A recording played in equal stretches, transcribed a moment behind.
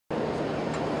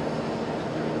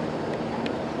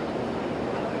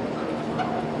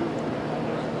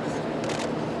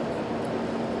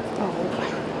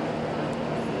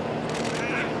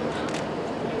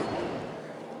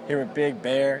Here with Big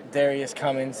Bear, Darious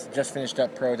Cummings, just finished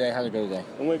up pro day. How'd it go today?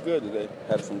 It went good today.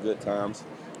 Had some good times.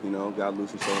 You know, got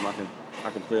loose and showed them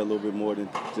I can play a little bit more than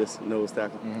just nose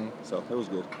tackle. So it was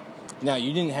good. Now,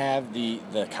 you didn't have the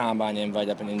combine invite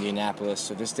up in Indianapolis,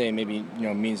 so this day maybe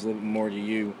means a little bit more to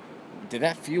you. Did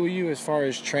that fuel you as far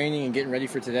as training and getting ready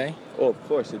for today? Oh, of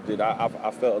course it did.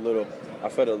 I felt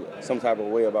some type of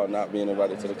way about not being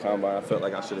invited to the combine. I felt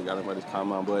like I should have got invited to the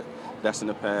combine, but that's in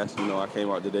the past. You know, I came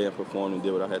out today and performed and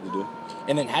did what I had to do.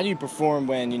 And then how do you perform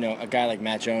when, a guy like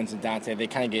Matt Jones and Dante, they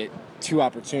kind of get two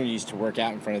opportunities to work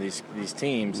out in front of these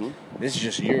teams? This is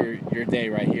just your day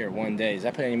right here, one day. Does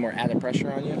that put any more added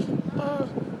pressure on you?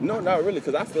 No, not really,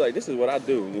 because I feel like this is what I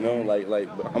do, like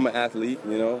I'm an athlete,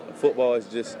 Football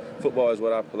is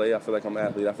what I play. I feel like I'm an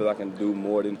athlete. I feel like I can do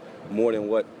more than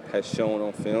what has shown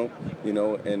on film,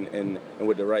 and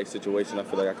with the right situation, I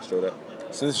feel like I can show that.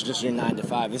 So this is just your 9 to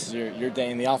 5. This is your day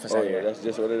in the office out here. That's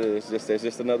just what it is. It's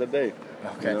just another day.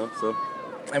 Okay. So.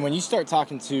 And when you start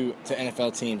talking to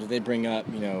NFL teams, if they bring up,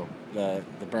 the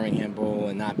Birmingham Bowl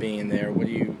and not being there,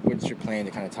 what's your plan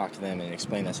to kind of talk to them and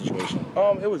explain that situation?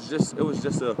 It was just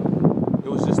a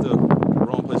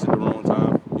wrong place at the wrong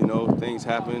time. Things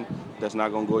happen that's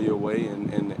not gonna go your way,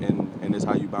 and it's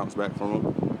how you bounce back from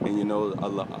them. And a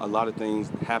lot of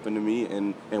things happened to me,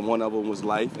 and one of them was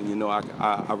life. And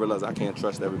I realized I can't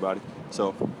trust everybody.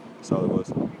 So that's all it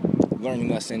was. Learning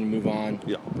lesson, move on.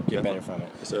 Yeah. Get better from it.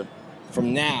 Yes, sir.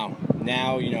 From now,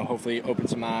 hopefully open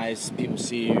some eyes, people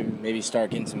see you, maybe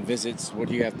start getting some visits. What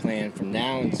do you have planned from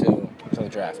now until the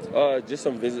draft? Just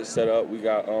some visits set up. We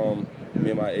got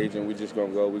me and my agent. We just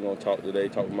gonna go. We're gonna talk today,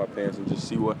 talk with my parents, and just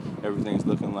see what everything's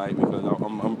looking like, because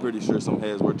I'm pretty sure some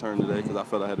heads were turned today, because I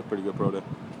felt I had a pretty good pro day.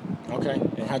 Okay.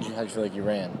 And how'd you feel like you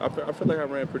ran? I feel like I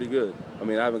ran pretty good. I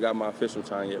mean, I haven't got my official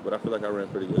time yet, but I feel like I ran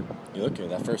pretty good. You look good.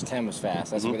 That first 10 was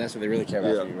fast. That's what they really care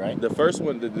about for you, right? The first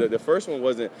one, the first one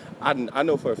wasn't. I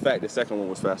know for a fact the second one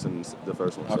was faster than the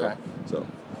first one. Okay. So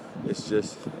it's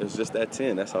just that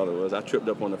 10. That's all it was. I tripped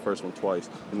up on the first one twice,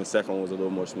 and the second one was a little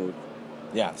more smooth.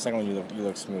 Yeah, the second one you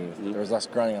look smooth. There was less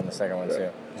grunting on the second one too.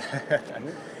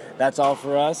 That's all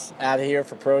for us. Out of here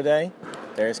for Pro Day.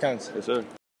 Darious Cummings. Yes, sir.